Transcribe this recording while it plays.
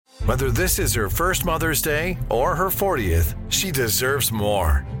Whether this is her first Mother's Day or her 40th, she deserves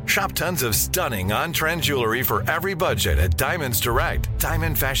more. Shop tons of stunning on-trend jewelry for every budget at Diamonds Direct.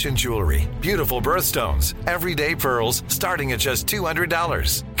 Diamond fashion jewelry, beautiful birthstones, everyday pearls starting at just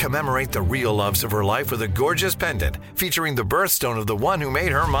 $200. Commemorate the real loves of her life with a gorgeous pendant featuring the birthstone of the one who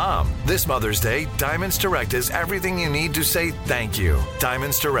made her mom. This Mother's Day, Diamonds Direct is everything you need to say thank you.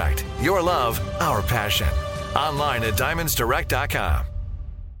 Diamonds Direct. Your love, our passion. Online at diamondsdirect.com.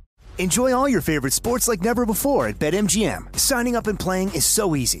 Enjoy all your favorite sports like never before at BetMGM. Signing up and playing is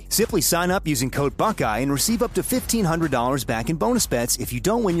so easy. Simply sign up using code Buckeye and receive up to $1,500 back in bonus bets if you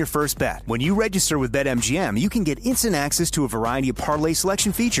don't win your first bet. When you register with BetMGM, you can get instant access to a variety of parlay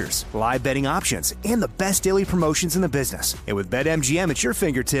selection features, live betting options, and the best daily promotions in the business. And with BetMGM at your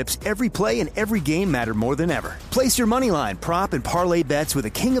fingertips, every play and every game matter more than ever. Place your moneyline, prop, and parlay bets with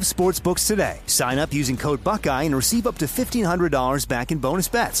the king of sportsbooks today. Sign up using code Buckeye and receive up to $1,500 back in bonus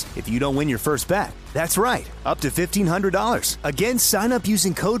bets if you don't win your first bet. That's right, up to $1,500. Again, sign up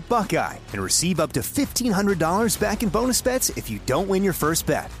using code Buckeye and receive up to $1,500 back in bonus bets if you don't win your first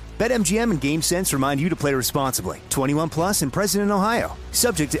bet. BetMGM and GameSense remind you to play responsibly. 21 plus and present in Ohio.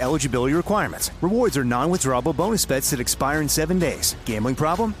 Subject to eligibility requirements. Rewards are non-withdrawable bonus bets that expire in 7 days. Gambling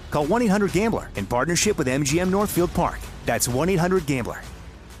problem? Call 1-800-GAMBLER in partnership with MGM Northfield Park. That's 1-800-GAMBLER.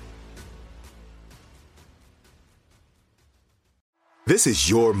 This is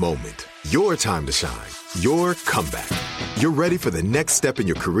your moment, your time to shine, your comeback. You're ready for the next step in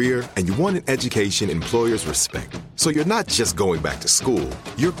your career, and you want an education employers respect. So you're not just going back to school,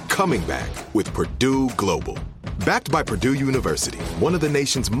 you're coming back with Purdue Global. Backed by Purdue University, one of the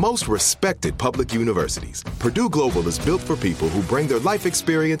nation's most respected public universities, Purdue Global is built for people who bring their life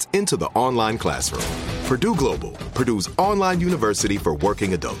experience into the online classroom. Purdue Global, Purdue's online university for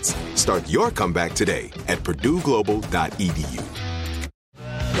working adults. Start your comeback today at purdueglobal.edu.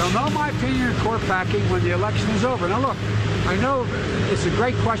 They'll know my opinion of court packing when the election is over. Now, look, I know it's a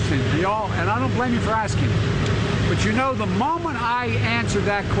great question, y'all, and I don't blame you for asking it. But you know, the moment I answer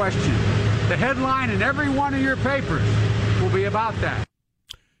that question, the headline in every one of your papers will be about that.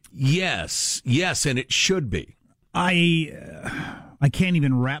 Yes, and it should be. I can't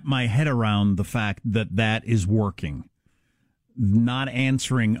even wrap my head around the fact that that is working. Not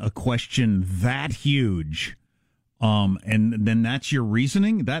answering a question that huge. And then that's your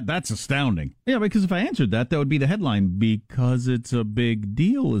reasoning? That's astounding. Yeah, because if I answered that would be the headline. Because it's a big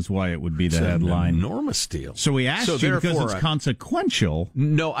deal is why it would be the headline. An enormous deal. So we asked you because it's consequential.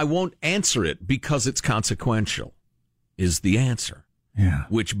 No, I won't answer it because it's consequential is the answer. Yeah.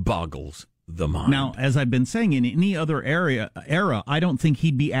 Which boggles the mind. Now, as I've been saying, in any other era, I don't think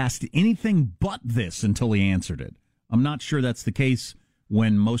he'd be asked anything but this until he answered it. I'm not sure that's the case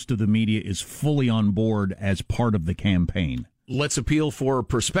when most of the media is fully on board as part of the campaign. Let's appeal for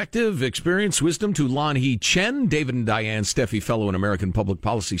perspective, experience, wisdom to Lan Hee Chen, David and Diane Steffi Fellow in American Public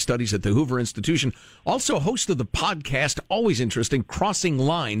Policy Studies at the Hoover Institution. Also host of the podcast, always interesting, Crossing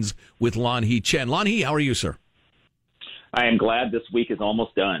Lines with Lan Hee Chen. Lan Hee, how are you, sir? I am glad this week is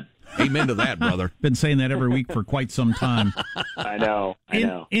almost done. Amen to that, brother. Been saying that every week for quite some time. I know.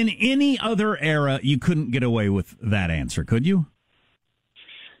 In any other era, you couldn't get away with that answer, could you?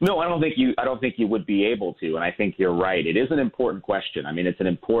 No, I don't think you would be able to, and I think you're right. It is an important question. I mean, it's an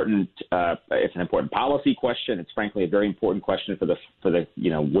important policy question. It's frankly a very important question for the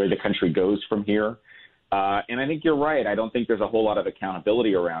where the country goes from here. And I think you're right. I don't think there's a whole lot of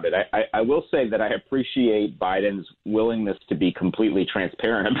accountability around it. I will say that I appreciate Biden's willingness to be completely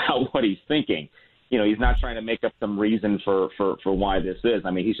transparent about what he's thinking. You know, he's not trying to make up some reason for why this is.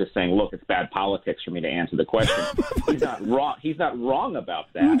 I mean, he's just saying, look, it's bad politics for me to answer the question. He's not wrong. He's not wrong about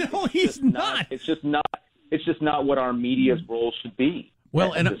that. No, he's not. It's just not what our media's role should be.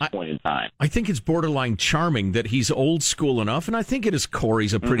 Well, at this point in time. I think it's borderline charming that he's old school enough, and I think at his core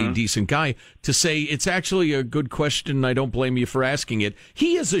he's a pretty decent guy, to say it's actually a good question. I don't blame you for asking it.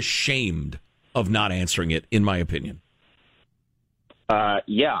 He is ashamed of not answering it, in my opinion.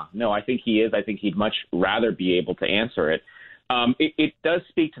 I think he is. I think he'd much rather be able to answer it. It does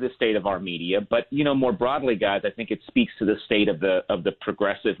speak to the state of our media, but, you know, more broadly, guys, I think it speaks to the state of the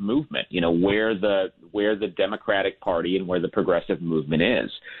progressive movement, you know, where the Democratic Party and where the progressive movement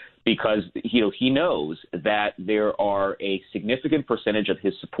is, because, you know, he knows that there are a significant percentage of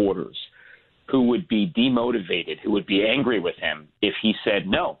his supporters who would be demotivated, who would be angry with him if he said,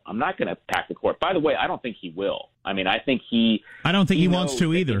 no, I'm not going to pack the court. By the way, I don't think he will. I mean, I don't think he wants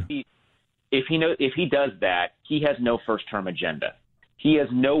to either. If he does that, he has no first-term agenda. He has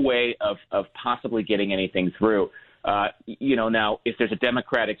no way of possibly getting anything through. Now, if there's a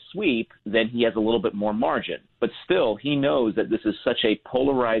Democratic sweep, then he has a little bit more margin. But still, he knows that this is such a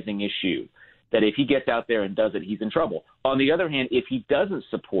polarizing issue that if he gets out there and does it, he's in trouble. On the other hand, if he doesn't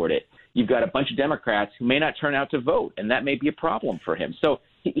support it, you've got a bunch of Democrats who may not turn out to vote, and that may be a problem for him. So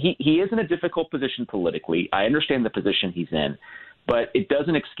he is in a difficult position politically. I understand the position he's in, but it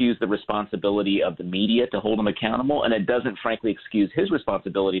doesn't excuse the responsibility of the media to hold him accountable, and it doesn't, frankly, excuse his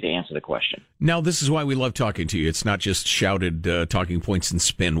responsibility to answer the question. Now, this is why we love talking to you. It's not just shouted talking points and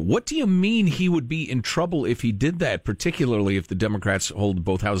spin. What do you mean he would be in trouble if he did that, particularly if the Democrats hold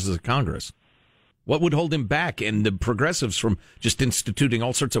both houses of Congress? What would hold him back and the progressives from just instituting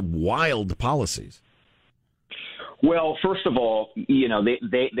all sorts of wild policies? Well, first of all,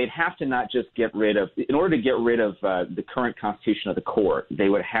 they'd have to not just get rid of, in order to get rid of the current constitution of the court, they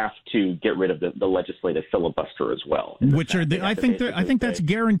would have to get rid of the legislative filibuster as well. Which are I think that's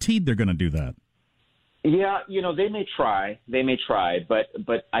guaranteed they're going to do that. Yeah, they may try,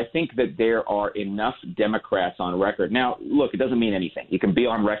 but I think that there are enough Democrats on record. Now, look, it doesn't mean anything. You can be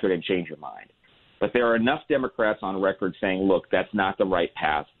on record and change your mind. But there are enough Democrats on record saying, look, that's not the right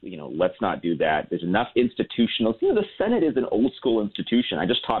path. Let's not do that. There's enough institutional. The Senate is an old school institution. I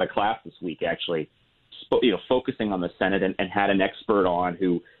just taught a class this week, actually, focusing on the Senate and had an expert on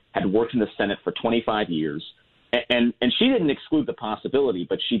who had worked in the Senate for 25 years. And she didn't exclude the possibility,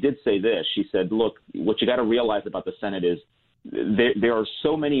 but she did say this. She said, look, what you got to realize about the Senate is there are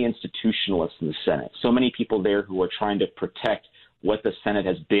so many institutionalists in the Senate, so many people there who are trying to protect what the Senate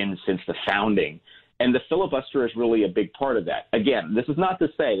has been since the founding. And the filibuster is really a big part of that. Again, this is not to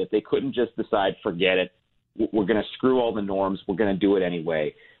say that they couldn't just decide, forget it, we're going to screw all the norms, we're going to do it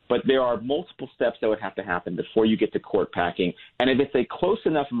anyway. But there are multiple steps that would have to happen before you get to court packing. And if it's a close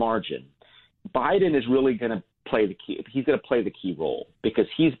enough margin, Biden is really going to play the key. He's going to play the key role because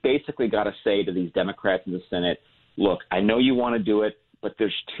he's basically got to say to these Democrats in the Senate, look, I know you want to do it, but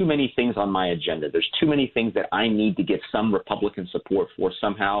there's too many things on my agenda. There's too many things that I need to get some Republican support for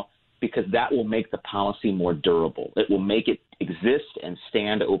somehow, because that will make the policy more durable. It will make it exist and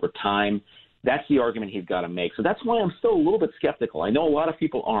stand over time. That's the argument he's got to make. So that's why I'm still a little bit skeptical. I know a lot of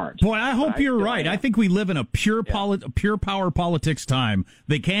people aren't. Boy, I hope you're right. I think we live in a pure power politics time.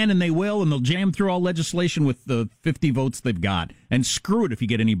 They can and they will, and they'll jam through all legislation with the 50 votes they've got. And screw it if you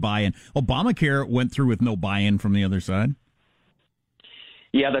get any buy-in. Obamacare went through with no buy-in from the other side.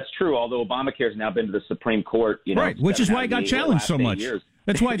 Yeah, that's true, although Obamacare has now been to the Supreme Court. Right, which is why it got challenged so much.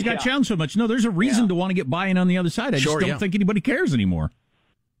 That's why it got challenged so much. No, there's a reason to want to get buy-in on the other side. I just don't think anybody cares anymore.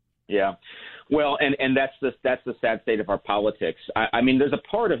 Yeah. Well, and that's the sad state of our politics. I mean, there's a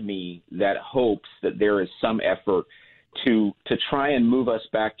part of me that hopes that there is some effort to try and move us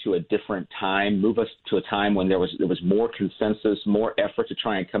back to a different time, move us to a time when there was more consensus, more effort to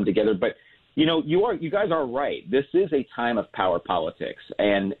try and come together. But you guys are right. This is a time of power politics,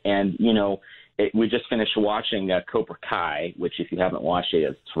 and we just finished watching Cobra Kai, which if you haven't watched it,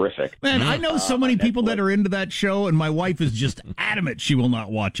 is terrific. Man, I know so many people that are into that show, and my wife is just adamant she will not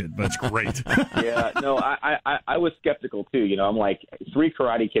watch it. That's great. Yeah, no, I was skeptical too. I'm like, 3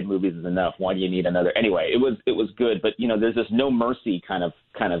 Karate Kid movies is enough. Why do you need another? Anyway, it was good, but there's this no mercy kind of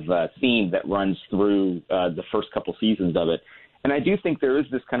theme that runs through the first couple seasons of it. And I do think there is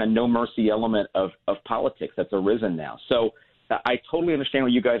this kind of no mercy element of politics that's arisen now. So I totally understand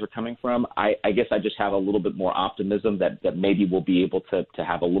where you guys are coming from. I guess I just have a little bit more optimism that maybe we'll be able to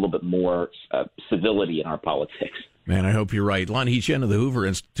have a little bit more civility in our politics. Man, I hope you're right. Lanhee Chen of the Hoover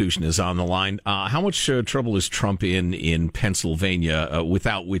Institution is on the line. How much trouble is Trump in Pennsylvania,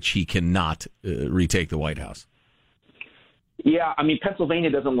 without which he cannot retake the White House? Yeah, I mean,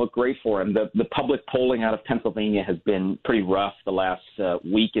 Pennsylvania doesn't look great for him. The public polling out of Pennsylvania has been pretty rough the last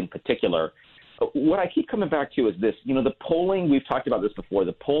week in particular. What I keep coming back to is this. The polling, we've talked about this before,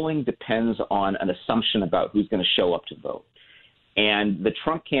 the polling depends on an assumption about who's going to show up to vote. And the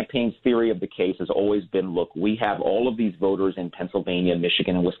Trump campaign's theory of the case has always been, look, we have all of these voters in Pennsylvania,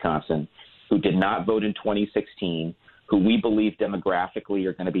 Michigan, and Wisconsin who did not vote in 2016, who we believe demographically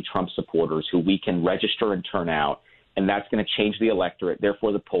are going to be Trump supporters, who we can register and turn out. And that's going to change the electorate.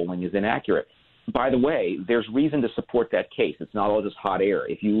 Therefore, the polling is inaccurate. By the way, there's reason to support that case. It's not all just hot air.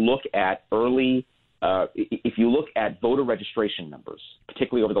 If you look at voter registration numbers,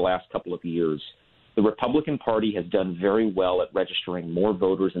 particularly over the last couple of years, the Republican Party has done very well at registering more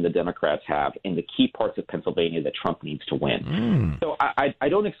voters than the Democrats have in the key parts of Pennsylvania that Trump needs to win. So I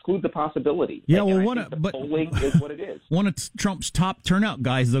don't exclude the possibility. Yeah, polling is what it is. One of Trump's top turnout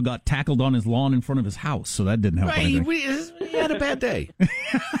guys, though, got tackled on his lawn in front of his house, so that didn't help anything. He had a bad day.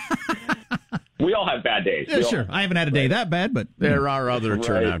 We all have bad days. Yeah, sure. I haven't had a day that bad, but there are other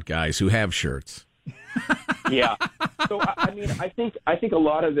turnout guys who have shirts. Yeah. So I mean, I think a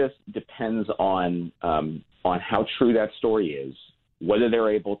lot of this depends on how true that story is, whether they're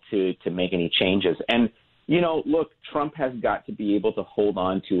able to make any changes. And look, Trump has got to be able to hold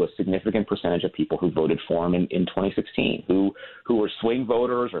on to a significant percentage of people who voted for him in 2016, who were swing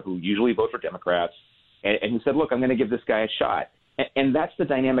voters or who usually vote for Democrats, and he said, look, I'm going to give this guy a shot. And that's the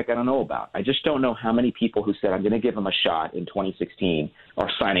dynamic I don't know about. I just don't know how many people who said I'm going to give him a shot in 2016 are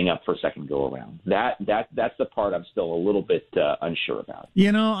signing up for a second go-around. That's the part I'm still a little bit unsure about.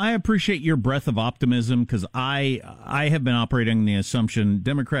 I appreciate your breath of optimism because I have been operating on the assumption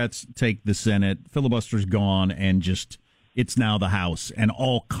Democrats take the Senate, filibuster's gone, and just it's now the House, and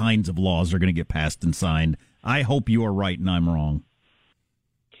all kinds of laws are going to get passed and signed. I hope you are right and I'm wrong.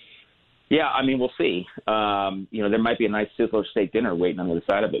 Yeah, I mean, we'll see. There might be a nice Sizzler steak dinner waiting on the other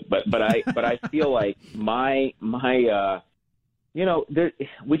side of it, but I feel like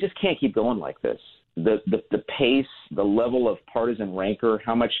we just can't keep going like this. The pace, the level of partisan rancor,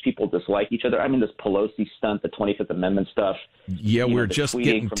 how much people dislike each other. I mean, this Pelosi stunt, the 25th Amendment stuff. Yeah, we're just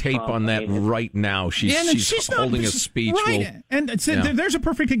getting tape Trump on that right now. She's holding a speech. Right. There's a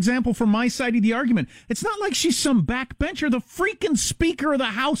perfect example from my side of the argument. It's not like she's some backbencher. The freaking Speaker of the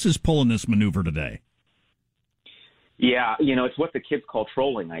House is pulling this maneuver today. Yeah, it's what the kids call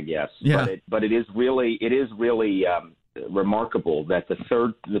trolling, I guess. Yeah. But it is really remarkable that the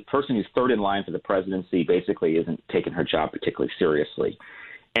person who's third in line for the presidency basically isn't taking her job particularly seriously.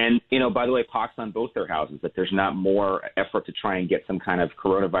 And, by the way, pox on both their houses, that there's not more effort to try and get some kind of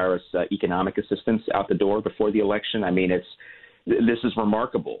coronavirus economic assistance out the door before the election. I mean, this is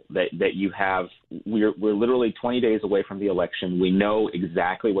remarkable that we're literally 20 days away from the election. We know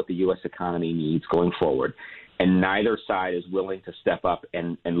exactly what the U.S. economy needs going forward. And neither side is willing to step up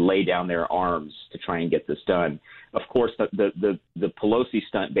and lay down their arms to try and get this done. Of course, the Pelosi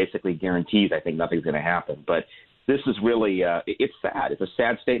stunt basically guarantees, I think, nothing's going to happen. But this is really it's sad. It's a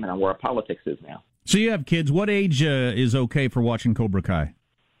sad statement on where our politics is now. So you have kids. What age is okay for watching Cobra Kai?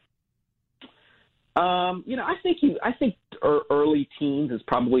 I think early teens is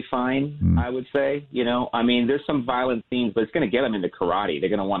probably fine. I would say. I mean, there's some violent scenes, but it's going to get them into karate. They're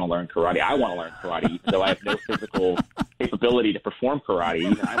going to want to learn karate. I want to learn karate, even though I have no physical capability to perform karate.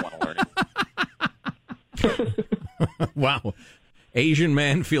 Even I want to learn it. Wow. Asian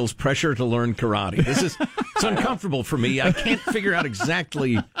man feels pressure to learn karate. It's uncomfortable for me. I can't figure out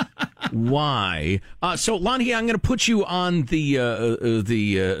exactly why. So, Lonnie, I'm going to put you on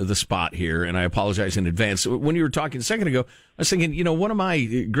the spot here, and I apologize in advance. When you were talking a second ago, I was thinking, one of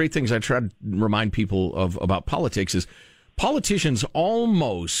my great things I try to remind people of about politics is politicians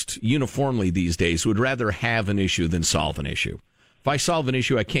almost uniformly these days would rather have an issue than solve an issue. If I solve an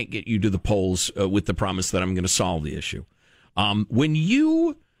issue, I can't get you to the polls with the promise that I'm going to solve the issue. When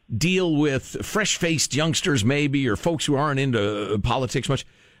you deal with fresh-faced youngsters, maybe, or folks who aren't into politics much,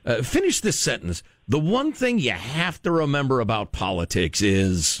 finish this sentence. The one thing you have to remember about politics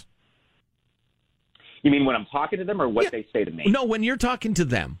is... You mean when I'm talking to them or what they say to me? No, when you're talking to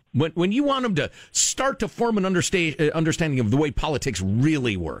them. When you want them to start to form an understanding of the way politics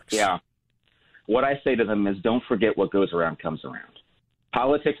really works. Yeah. What I say to them is don't forget what goes around comes around.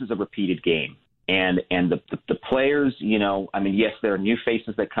 Politics is a repeated game. And the players, yes, there are new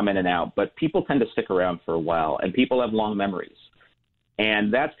faces that come in and out, but people tend to stick around for a while, and people have long memories.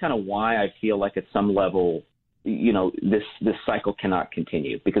 And that's kind of why I feel like at some level, this cycle cannot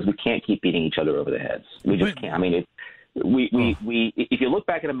continue because we can't keep beating each other over the heads. We just can't. I mean, if you look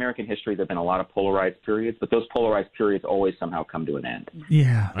back at American history, there have been a lot of polarized periods, but those polarized periods always somehow come to an end.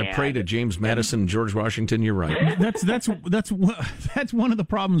 Yeah, I pray to James Madison, George Washington. You're right. That's one of the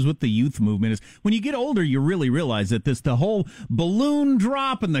problems with the youth movement is when you get older, you really realize that the whole balloon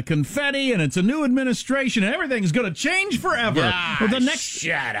drop and the confetti and it's a new administration and everything's going to change forever.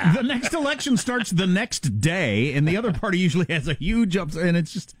 Shut up. The next election starts the next day, and the other party usually has a huge upset, and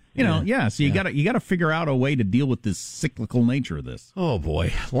it's just. So you got to figure out a way to deal with this cyclical nature of this. Oh,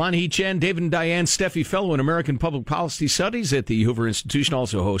 boy. Lanhee Chen, David and Diane Steffi, fellow in American Public Policy Studies at the Hoover Institution,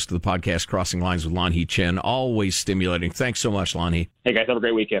 also host of the podcast Crossing Lines with Lanhee Chen. Always stimulating. Thanks so much, Lanhee. Hey, guys, have a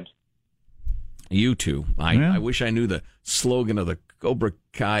great weekend. You too. I wish I knew the slogan of the Cobra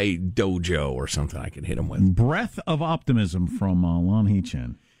Kai Dojo or something I could hit him with. Breath of optimism from Lanhee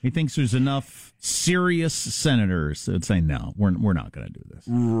Chen. He thinks there's enough serious senators that would say, no, we're not going to do this.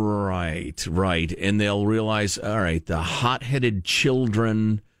 Right. And they'll realize, all right, the hot-headed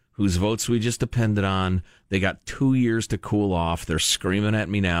children whose votes we just depended on, they got 2 years to cool off. They're screaming at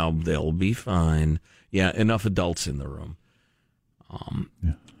me now. They'll be fine. Yeah, enough adults in the room.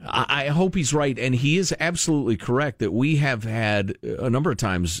 I hope he's right, and he is absolutely correct that we have had a number of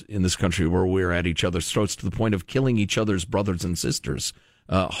times in this country where we're at each other's throats to the point of killing each other's brothers and sisters.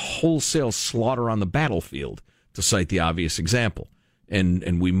 Wholesale slaughter on the battlefield, to cite the obvious example.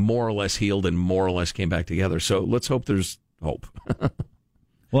 And we more or less healed and more or less came back together. So let's hope there's hope.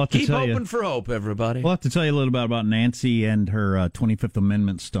 We'll have to Keep hoping for hope, everybody. We'll have to tell you a little bit about Nancy and her 25th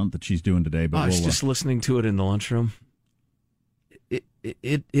Amendment stunt that she's doing today. But I was just listening to it in the lunchroom.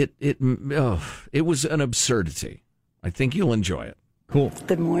 It was an absurdity. I think you'll enjoy it. Cool.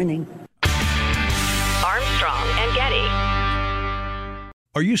 Good morning. Armstrong and Getty.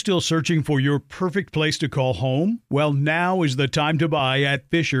 Are you still searching for your perfect place to call home? Well, now is the time to buy at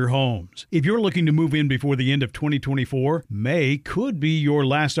Fisher Homes. If you're looking to move in before the end of 2024, May could be your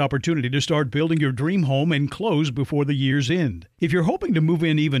last opportunity to start building your dream home and close before the year's end. If you're hoping to move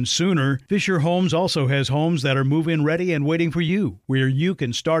in even sooner, Fisher Homes also has homes that are move-in ready and waiting for you, where you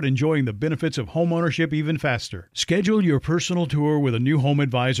can start enjoying the benefits of homeownership even faster. Schedule your personal tour with a new home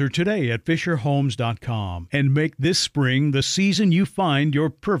advisor today at FisherHomes.com and make this spring the season you find your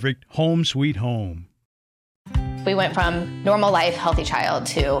perfect home sweet home. We went from normal life, healthy child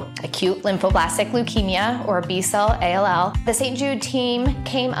to acute lymphoblastic leukemia, or B-cell ALL. The St. Jude team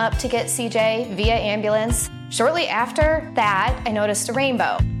came up to get CJ via ambulance. Shortly after that, I noticed a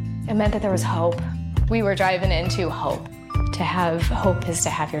rainbow. It meant that there was hope. We were driving into hope. To have hope is to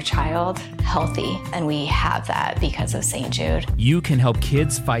have your child healthy, and we have that because of St. Jude. You can help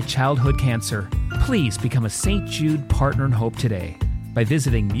kids fight childhood cancer. Please become a St. Jude Partner in Hope today by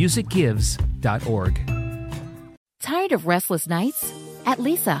visiting musicgives.org. Tired of restless nights? At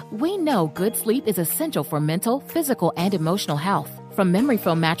Leesa, we know good sleep is essential for mental, physical, and emotional health. From memory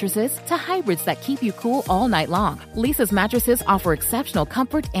foam mattresses to hybrids that keep you cool all night long, Leesa's mattresses offer exceptional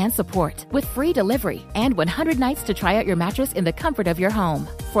comfort and support with free delivery and 100 nights to try out your mattress in the comfort of your home.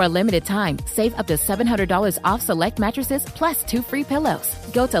 For a limited time, save up to $700 off select mattresses plus 2 free pillows.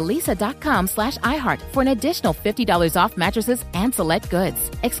 Go to leesa.com/iHeart for an additional $50 off mattresses and select goods.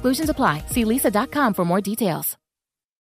 Exclusions apply. See leesa.com for more details.